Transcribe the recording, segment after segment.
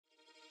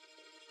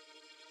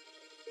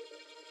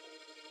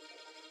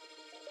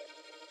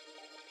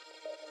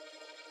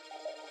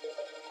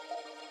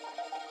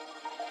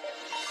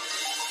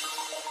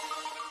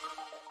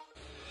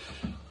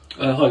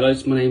Hi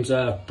guys, my name's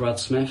Brad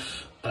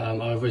Smith.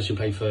 I originally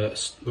played for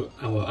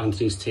our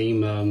Anthony's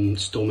team,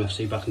 Storm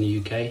FC back in the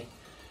UK.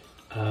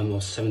 I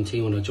was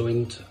 17 when I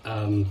joined.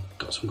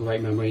 Got some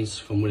great memories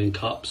from winning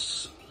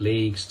cups,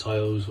 leagues,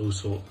 titles, all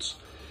sorts.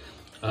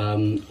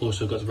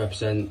 Also got to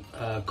represent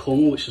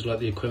Cornwall, which is like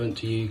the equivalent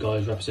to you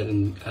guys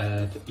representing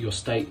your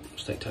state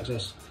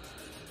Texas.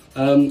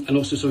 And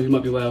also, so you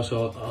might be aware,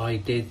 so I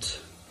did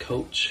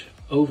coach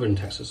over in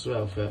Texas as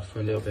well for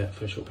a little bit,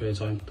 for a short period of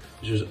time,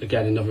 which was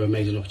again another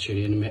amazing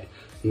opportunity and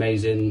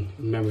amazing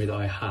memory that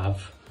I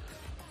have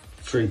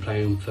through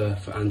playing for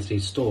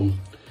Anthony's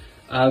Storm.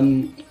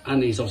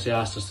 Anthony's obviously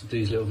asked us to do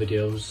these little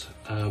videos,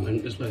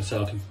 and as I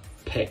said, I could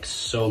pick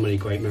so many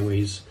great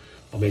memories.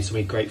 I've made so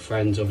many great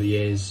friends over the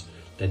years.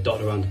 They're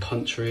dotted around the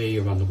country,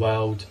 around the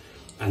world,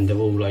 and they're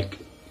all like,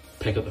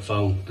 pick up the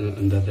phone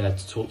and they're there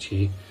to talk to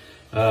you.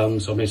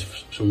 So I made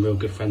some real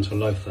good friends for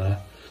life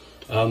there.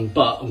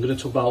 But I'm going to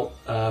talk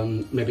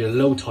about maybe a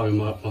low time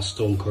in my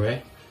Storm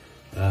career.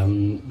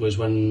 Was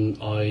when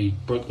I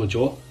broke my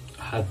jaw.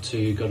 I had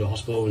to go to the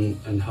hospital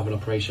and have an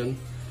operation.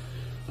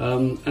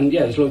 And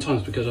yeah, there's a lot of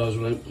times because I was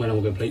when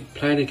I'm going to be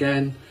playing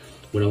again,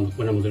 when I'm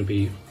going to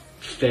be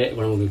fit,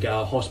 when I'm going to get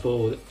out of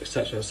hospital,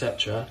 etc,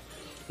 etc.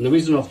 And the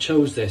reason I've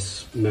chose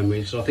this memory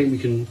is I think we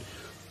can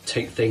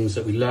take things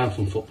that we learn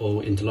from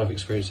football into life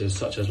experiences,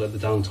 such as like the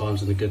down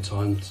times and the good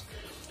times.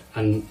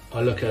 And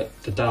I look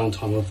at the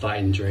downtime of that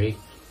injury,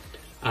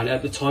 and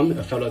at the time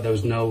I felt like there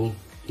was no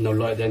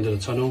light at the end of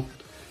the tunnel.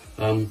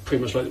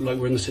 Pretty much like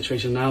we're in the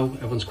situation now.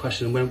 Everyone's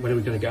questioning when are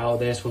we going to get out of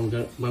this, when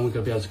we're going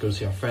to be able to go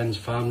see our friends,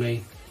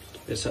 family,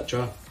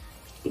 etc.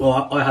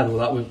 Well, I had all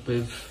that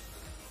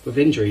with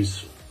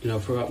injuries, you know,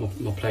 throughout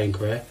my playing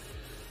career.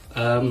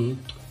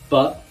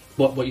 But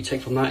what you take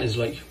from that is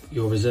like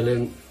you're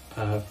resilient.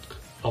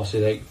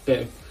 Obviously, like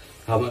bit of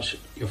how much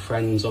your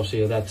friends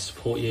obviously are there to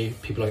support you.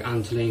 People like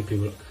Anthony,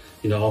 people,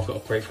 you know, I've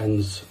got great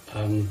friends,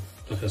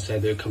 like I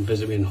said, that come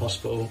visit me in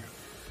hospital.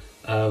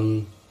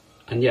 And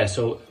yeah,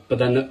 so, but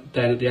then at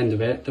the end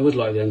of it, there was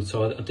light at the end,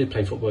 so I did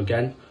play football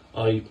again.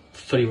 I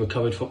fully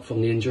recovered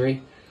from the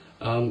injury.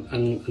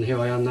 And here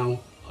I am now,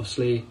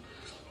 obviously,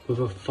 with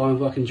a fine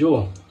working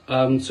jaw.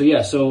 So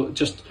yeah, so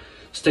just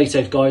stay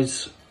safe,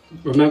 guys.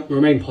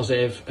 Remain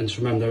positive, and just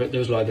remember there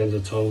was light at the end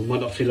of the tunnel.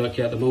 Might not feel like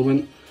it at the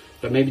moment,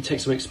 but maybe take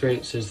some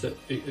experiences that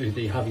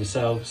you have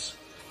yourselves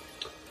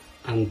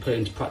and put it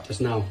into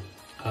practice now.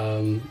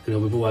 You know,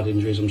 we've all had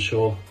injuries, I'm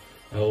sure,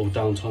 or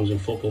down times in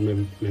football,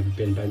 maybe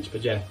being benched.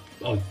 But yeah,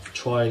 I'll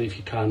try, if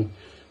you can,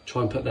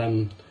 try and put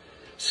them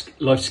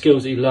life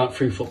skills that you learnt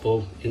through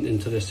football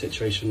into this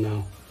situation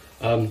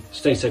now.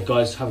 Stay safe,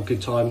 guys. Have a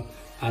good time,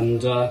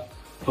 and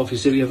hopefully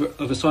see you on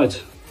the other side.